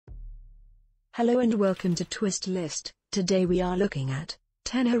Hello and welcome to Twist List. Today we are looking at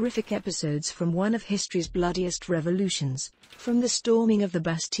 10 horrific episodes from one of history's bloodiest revolutions, from the storming of the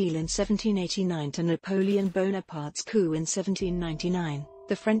Bastille in 1789 to Napoleon Bonaparte's coup in 1799.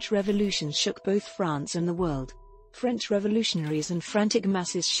 The French Revolution shook both France and the world. French revolutionaries and frantic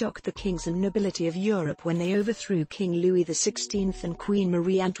masses shocked the kings and nobility of Europe when they overthrew King Louis XVI and Queen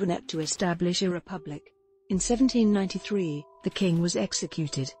Marie Antoinette to establish a republic. In 1793, the king was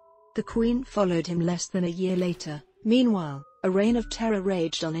executed. The Queen followed him less than a year later. Meanwhile, a reign of terror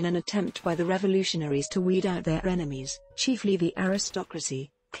raged on in an attempt by the revolutionaries to weed out their enemies, chiefly the aristocracy,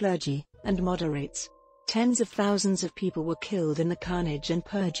 clergy, and moderates. Tens of thousands of people were killed in the carnage and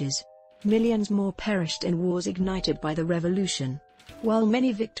purges. Millions more perished in wars ignited by the revolution. While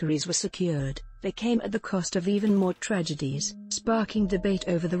many victories were secured, they came at the cost of even more tragedies, sparking debate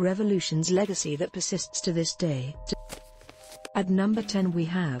over the revolution's legacy that persists to this day. At number 10 we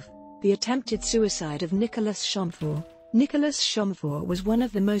have the attempted suicide of Nicolas Chamfort. Nicolas Chamfort was one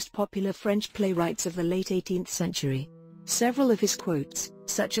of the most popular French playwrights of the late 18th century. Several of his quotes,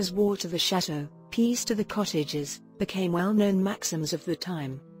 such as "War to the Chateau, Peace to the Cottages," became well-known maxims of the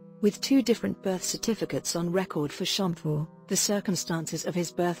time. With two different birth certificates on record for Chamfort, the circumstances of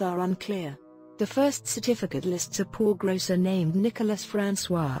his birth are unclear. The first certificate lists a poor grocer named Nicolas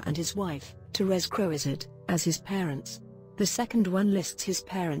François and his wife, Thérèse Croizet, as his parents. The second one lists his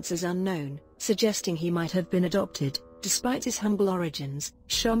parents as unknown, suggesting he might have been adopted. Despite his humble origins,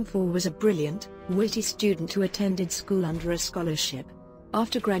 Chamfort was a brilliant, witty student who attended school under a scholarship.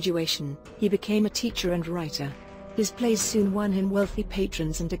 After graduation, he became a teacher and writer. His plays soon won him wealthy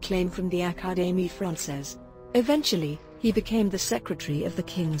patrons and acclaim from the Académie Française. Eventually, he became the secretary of the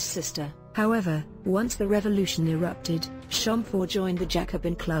king's sister. However, once the revolution erupted, Chamfort joined the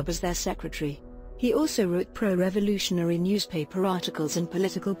Jacobin Club as their secretary. He also wrote pro-revolutionary newspaper articles and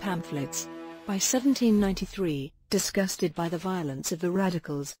political pamphlets. By 1793, disgusted by the violence of the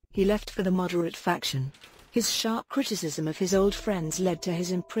radicals, he left for the moderate faction. His sharp criticism of his old friends led to his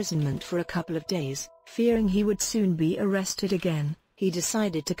imprisonment for a couple of days. Fearing he would soon be arrested again, he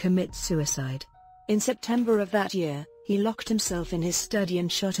decided to commit suicide. In September of that year, he locked himself in his study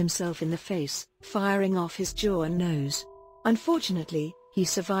and shot himself in the face, firing off his jaw and nose. Unfortunately, he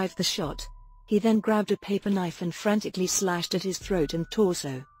survived the shot. He then grabbed a paper knife and frantically slashed at his throat and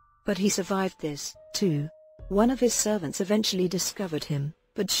torso. But he survived this, too. One of his servants eventually discovered him,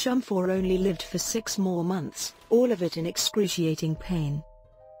 but Chamfort only lived for 6 more months, all of it in excruciating pain.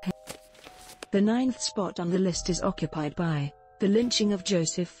 The 9th spot on the list is occupied by the lynching of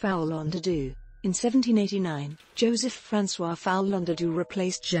Joseph Foulon-Didou. In 1789, Joseph-François Foulon-Didou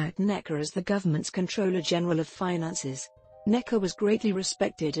replaced Jacques Necker as the government's Controller General of Finances. Necker was greatly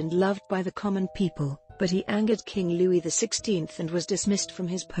respected and loved by the common people, but he angered King Louis XVI and was dismissed from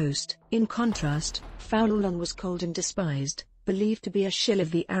his post. In contrast, Foulon was cold and despised, believed to be a shill of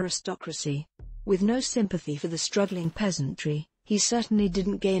the aristocracy. With no sympathy for the struggling peasantry, he certainly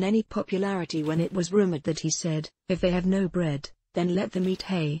didn't gain any popularity when it was rumored that he said, "If they have no bread, then let them eat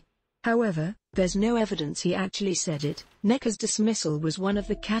hay." However, there's no evidence he actually said it. Necker's dismissal was one of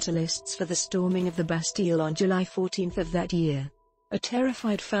the catalysts for the storming of the Bastille on July 14 of that year. A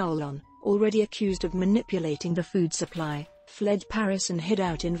terrified Foulon, already accused of manipulating the food supply, fled Paris and hid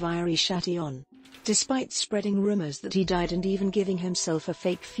out in Viry-Châtillon. Despite spreading rumors that he died and even giving himself a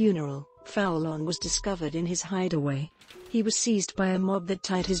fake funeral, Foulon was discovered in his hideaway. He was seized by a mob that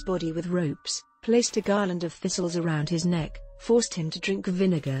tied his body with ropes, placed a garland of thistles around his neck, forced him to drink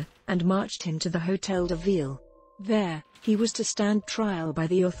vinegar, and marched him to the Hôtel de Ville. There, he was to stand trial by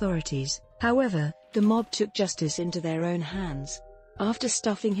the authorities. However, the mob took justice into their own hands. After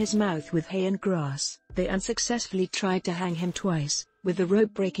stuffing his mouth with hay and grass, they unsuccessfully tried to hang him twice, with the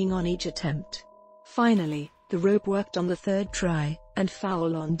rope breaking on each attempt. Finally, the rope worked on the third try, and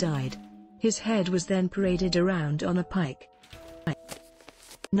Foulon died. His head was then paraded around on a pike.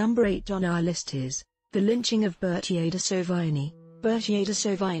 Number 8 on our list is the lynching of Berthier de Sauvigny. Berthier de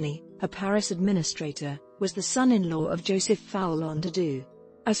Sauvigny, a Paris administrator, was the son-in-law of Joseph Foulon-Didou.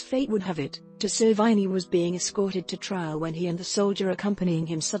 As fate would have it, de Sauvigny was being escorted to trial when he and the soldier accompanying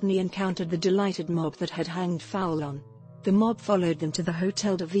him suddenly encountered the delighted mob that had hanged Foulon. The mob followed them to the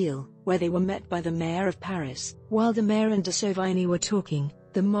Hôtel de Ville, where they were met by the mayor of Paris. While the mayor and de Sauvigny were talking,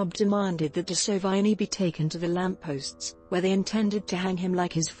 the mob demanded that de Sauvigny be taken to the lampposts, where they intended to hang him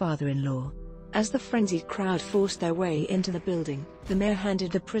like his father-in-law. As the frenzied crowd forced their way into the building, the mayor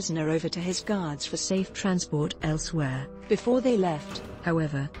handed the prisoner over to his guards for safe transport elsewhere. Before they left,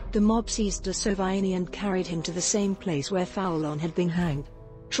 however, the mob seized de Sauvigny and carried him to the same place where Foulon had been hanged.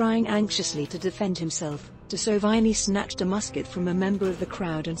 Trying anxiously to defend himself, De Sauvigny snatched a musket from a member of the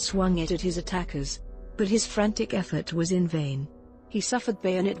crowd and swung it at his attackers. But his frantic effort was in vain. He suffered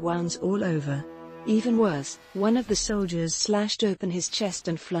bayonet wounds all over. Even worse, one of the soldiers slashed open his chest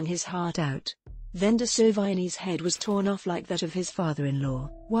and flung his heart out. Then de Sauvigny's head was torn off like that of his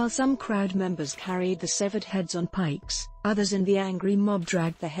father-in-law. While some crowd members carried the severed heads on pikes, others in the angry mob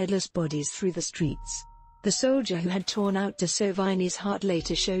dragged the headless bodies through the streets. The soldier who had torn out de Sauvigny's heart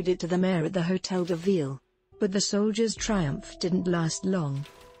later showed it to the mayor at the Hôtel de Ville. But the soldier's triumph didn't last long.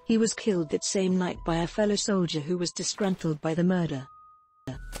 He was killed that same night by a fellow soldier who was disgruntled by the murder.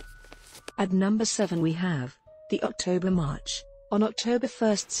 At number 7 we have the October March. On October 1,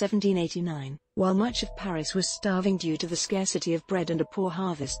 1789, while much of Paris was starving due to the scarcity of bread and a poor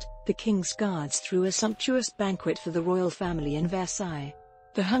harvest, the King's Guards threw a sumptuous banquet for the royal family in Versailles.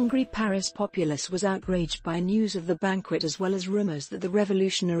 The hungry Paris populace was outraged by news of the banquet as well as rumors that the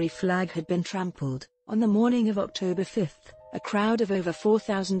revolutionary flag had been trampled. On the morning of October 5, a crowd of over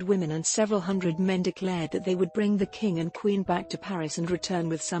 4,000 women and several hundred men declared that they would bring the king and queen back to Paris and return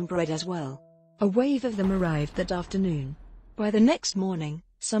with some bread as well. A wave of them arrived that afternoon. By the next morning,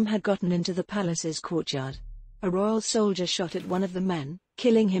 some had gotten into the palace's courtyard. A royal soldier shot at one of the men,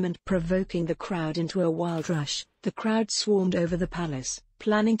 killing him and provoking the crowd into a wild rush. The crowd swarmed over the palace,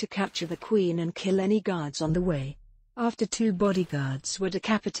 planning to capture the queen and kill any guards on the way. After 2 bodyguards were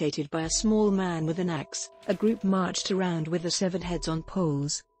decapitated by a small man with an axe, a group marched around with the severed heads on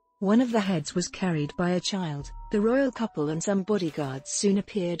poles. One of the heads was carried by a child. The royal couple and some bodyguards soon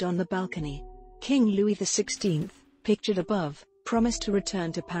appeared on the balcony. King Louis XVI, pictured above, promised to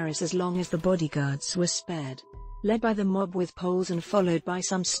return to Paris as long as the bodyguards were spared. Led by the mob with poles and followed by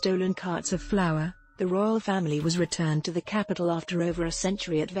some stolen carts of flour, the royal family was returned to the capital after over a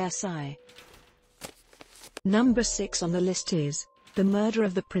century at Versailles. Number 6 on the list is the murder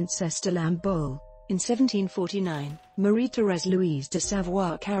of the Princesse de Lamballe. In 1749, Marie-Thérèse Louise de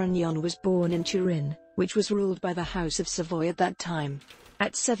Savoie-Carignan was born in Turin, which was ruled by the House of Savoy at that time.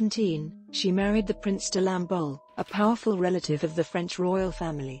 At 17, she married the Prince de Lamballe, a powerful relative of the French royal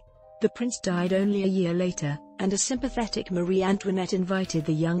family. The prince died only a year later, and a sympathetic Marie Antoinette invited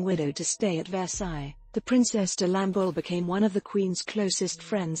the young widow to stay at Versailles. The Princesse de Lamballe became one of the Queen's closest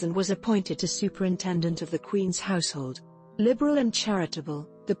friends and was appointed to superintendent of the Queen's household. Liberal and charitable,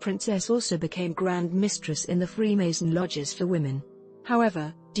 the princess also became Grand Mistress in the Freemason lodges for women.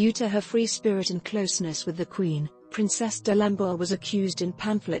 However, due to her free spirit and closeness with the Queen, Princess de Lamballe was accused in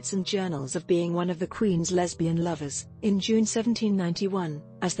pamphlets and journals of being one of the Queen's lesbian lovers. In June 1791,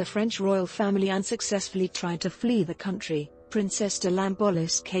 as the French royal family unsuccessfully tried to flee the country, Princess de Lamballe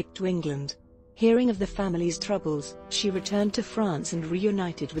escaped to England. Hearing of the family's troubles, she returned to France and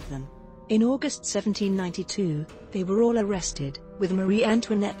reunited with them. In August 1792, they were all arrested, with Marie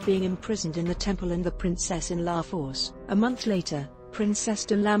Antoinette being imprisoned in the Temple and the princess in La Force. A month later, Princess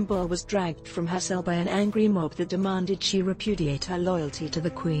de Lamballe was dragged from her cell by an angry mob that demanded she repudiate her loyalty to the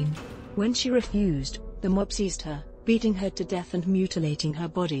Queen. When she refused, the mob seized her, beating her to death and mutilating her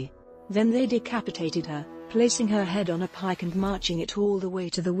body. Then they decapitated her, placing her head on a pike and marching it all the way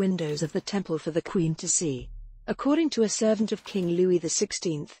to the windows of the temple for the Queen to see. According to a servant of King Louis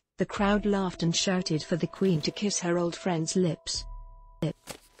XVI, the crowd laughed and shouted for the Queen to kiss her old friend's lips.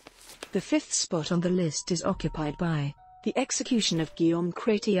 The 5th spot on the list is occupied by the execution of Guillaume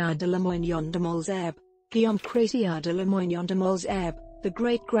Chrétien de Lamoignon de Malesherbes. Guillaume Chrétien de Lamoignon de Malesherbes, the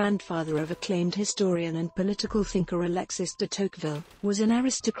great-grandfather of acclaimed historian and political thinker Alexis de Tocqueville, was an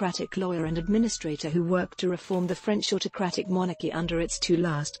aristocratic lawyer and administrator who worked to reform the French autocratic monarchy under its 2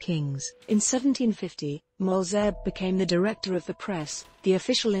 last kings. In 1750, Malesherbes became the director of the press, the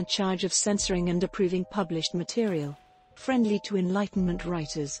official in charge of censoring and approving published material. Friendly to Enlightenment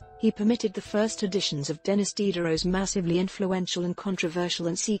writers, he permitted the first editions of Denis Diderot's massively influential and controversial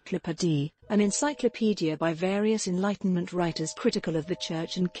Encyclopédie, an encyclopedia by various Enlightenment writers critical of the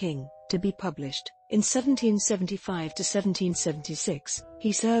Church and King, to be published. In 1775 to 1776,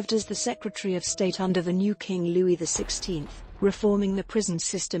 he served as the Secretary of State under the new King Louis XVI, reforming the prison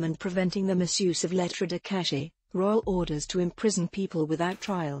system and preventing the misuse of lettres de cachet, royal orders to imprison people without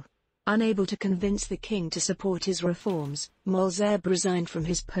trial. Unable to convince the king to support his reforms, Malesherbes resigned from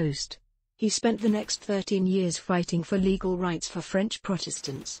his post. He spent the next 13 years fighting for legal rights for French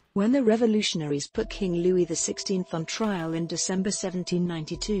Protestants. When the revolutionaries put King Louis XVI on trial in December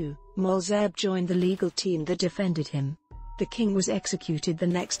 1792, Malesherbes joined the legal team that defended him. The king was executed the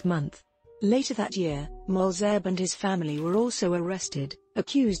next month. Later that year, Malesherbes and his family were also arrested,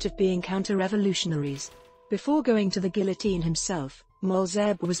 accused of being counter-revolutionaries. Before going to the guillotine himself,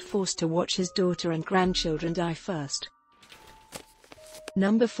 Malesherbes was forced to watch his daughter and grandchildren die first.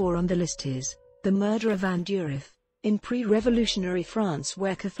 Number 4 on the list is The murder of Anne Durif. In pre-revolutionary France,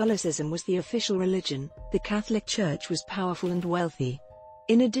 where Catholicism was the official religion, the Catholic Church was powerful and wealthy.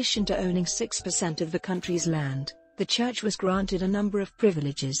 In addition to owning 6% of the country's land, the Church was granted a number of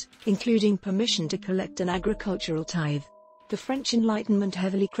privileges, including permission to collect an agricultural tithe. The French Enlightenment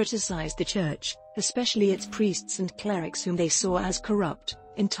heavily criticized the Church, especially its priests and clerics, whom they saw as corrupt,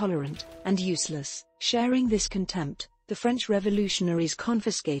 intolerant, and useless. Sharing this contempt, the French revolutionaries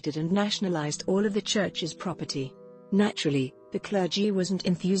confiscated and nationalized all of the Church's property. Naturally, the clergy wasn't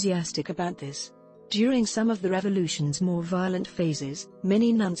enthusiastic about this. During some of the revolution's more violent phases,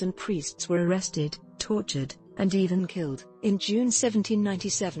 many nuns and priests were arrested, tortured, and even killed. In June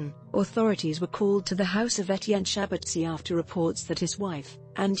 1797, authorities were called to the house of Etienne Chabotsy after reports that his wife,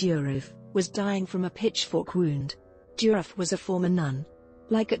 Anne Durif, was dying from a pitchfork wound. Durif was a former nun.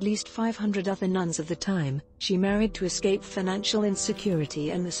 Like at least 500 other nuns of the time, she married to escape financial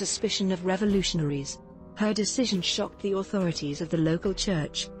insecurity and the suspicion of revolutionaries. Her decision shocked the authorities of the local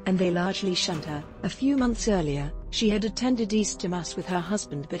church, and they largely shunned her. A few months earlier, she had attended Easter Mass with her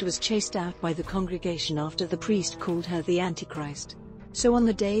husband but was chased out by the congregation after the priest called her the Antichrist. So on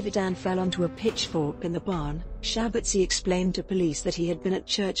the day that Anne fell onto a pitchfork in the barn, Chabotsy explained to police that he had been at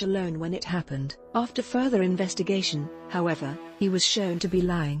church alone when it happened. After further investigation, however, he was shown to be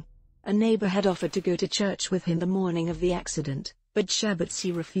lying. A neighbor had offered to go to church with him the morning of the accident, but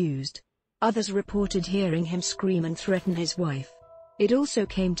Chabotsy refused. Others reported hearing him scream and threaten his wife. It also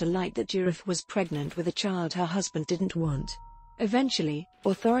came to light that Durif was pregnant with a child her husband didn't want. Eventually,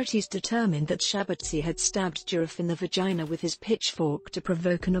 authorities determined that Chabotsy had stabbed Durif in the vagina with his pitchfork to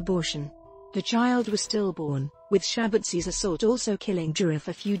provoke an abortion. The child was stillborn, with Chabotsy's assault also killing Durif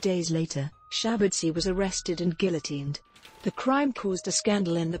a few days later. Chabotsy was arrested and guillotined. The crime caused a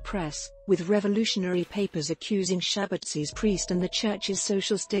scandal in the press, with revolutionary papers accusing Chabotsy's priest and the church's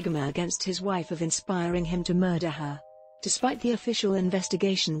social stigma against his wife of inspiring him to murder her. Despite the official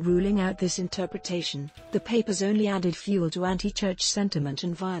investigation ruling out this interpretation, the papers only added fuel to anti-church sentiment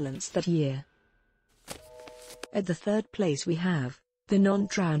and violence that year. At the third place we have the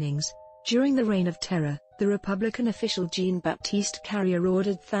Nantes-drownings. During the Reign of Terror, the Republican official Jean-Baptiste Carrier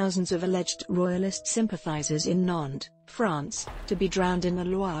ordered thousands of alleged royalist sympathizers in Nantes, France, to be drowned in the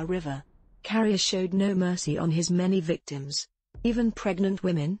Loire River. Carrier showed no mercy on his many victims. Even pregnant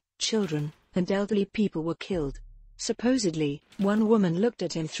women, children, and elderly people were killed. Supposedly, one woman looked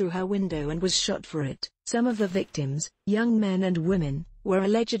at him through her window and was shot for it. Some of the victims, young men and women, were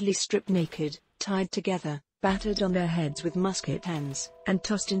allegedly stripped naked, tied together, battered on their heads with musket ends, and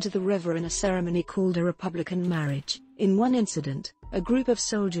tossed into the river in a ceremony called a Republican marriage. In one incident, a group of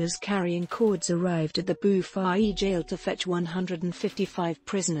soldiers carrying cords arrived at the Bouffailles jail to fetch 155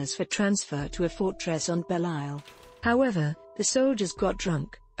 prisoners for transfer to a fortress on Belle Isle. However, the soldiers got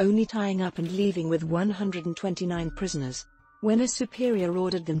drunk, only tying up and leaving with 129 prisoners. When a superior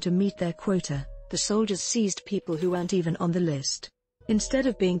ordered them to meet their quota, the soldiers seized people who weren't even on the list. Instead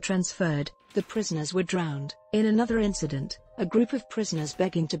of being transferred, the prisoners were drowned. In another incident, a group of prisoners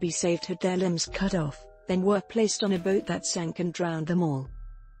begging to be saved had their limbs cut off, then were placed on a boat that sank and drowned them all.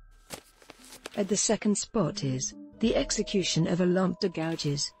 At the second spot is the execution of Olympe de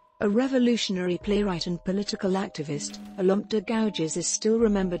Gouges. A revolutionary playwright and political activist, Olympe de Gouges is still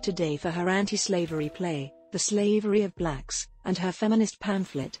remembered today for her anti-slavery play, The Slavery of Blacks, and her feminist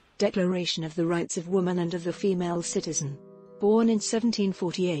pamphlet, Declaration of the Rights of Woman and of the Female Citizen. Born in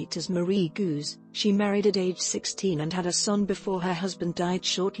 1748 as Marie Gouze, she married at age 16 and had a son before her husband died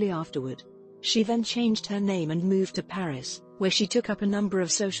shortly afterward. She then changed her name and moved to Paris, where she took up a number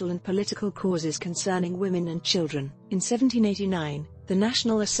of social and political causes concerning women and children. In 1789, the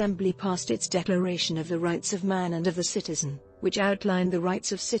National Assembly passed its Declaration of the Rights of Man and of the Citizen, which outlined the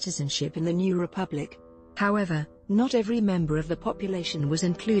rights of citizenship in the new republic. However, not every member of the population was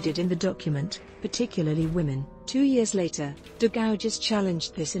included in the document, particularly women. 2 years later, de Gouges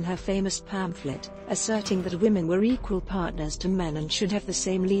challenged this in her famous pamphlet, asserting that women were equal partners to men and should have the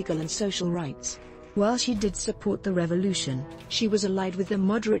same legal and social rights. While she did support the revolution, she was allied with the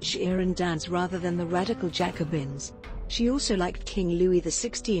moderate Girondins rather than the radical Jacobins. She also liked King Louis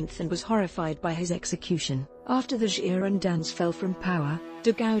XVI and was horrified by his execution. After the Girondins fell from power,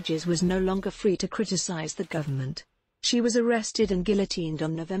 de Gouges was no longer free to criticize the government. She was arrested and guillotined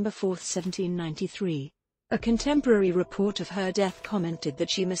on November 4, 1793. A contemporary report of her death commented that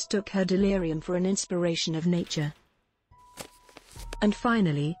she mistook her delirium for an inspiration of nature. And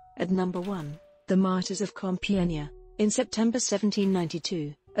finally, at number 1, the Martyrs of Compiègne. In September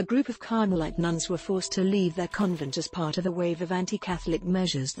 1792, a group of Carmelite nuns were forced to leave their convent as part of a wave of anti-Catholic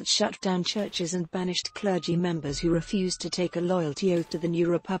measures that shut down churches and banished clergy members who refused to take a loyalty oath to the new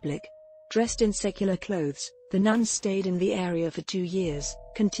republic. Dressed in secular clothes, the nuns stayed in the area for 2 years,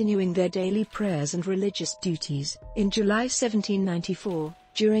 continuing their daily prayers and religious duties. In July 1794,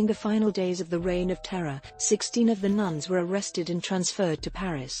 during the final days of the Reign of Terror, 16 of the nuns were arrested and transferred to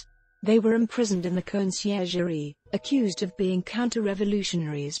Paris. They were imprisoned in the conciergerie, accused of being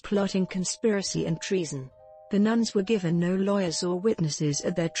counter-revolutionaries plotting conspiracy and treason. The nuns were given no lawyers or witnesses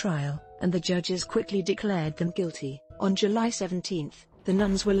at their trial, and the judges quickly declared them guilty. On July 17, the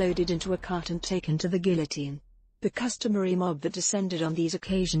nuns were loaded into a cart and taken to the guillotine. The customary mob that descended on these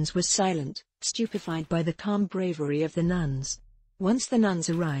occasions was silent, stupefied by the calm bravery of the nuns. Once the nuns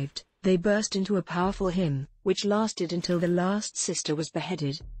arrived, they burst into a powerful hymn, which lasted until the last sister was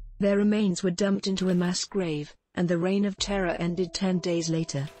beheaded. Their remains were dumped into a mass grave, and the Reign of Terror ended 10 days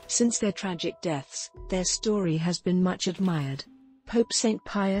later. Since their tragic deaths, their story has been much admired. Pope St.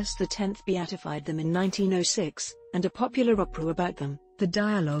 Pius X beatified them in 1906, and a popular opera about them, The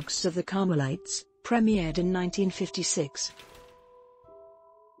Dialogues of the Carmelites, premiered in 1956.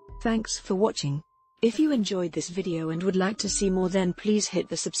 Thanks for watching. If you enjoyed this video and would like to see more, then please hit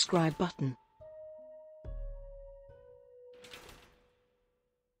the subscribe button.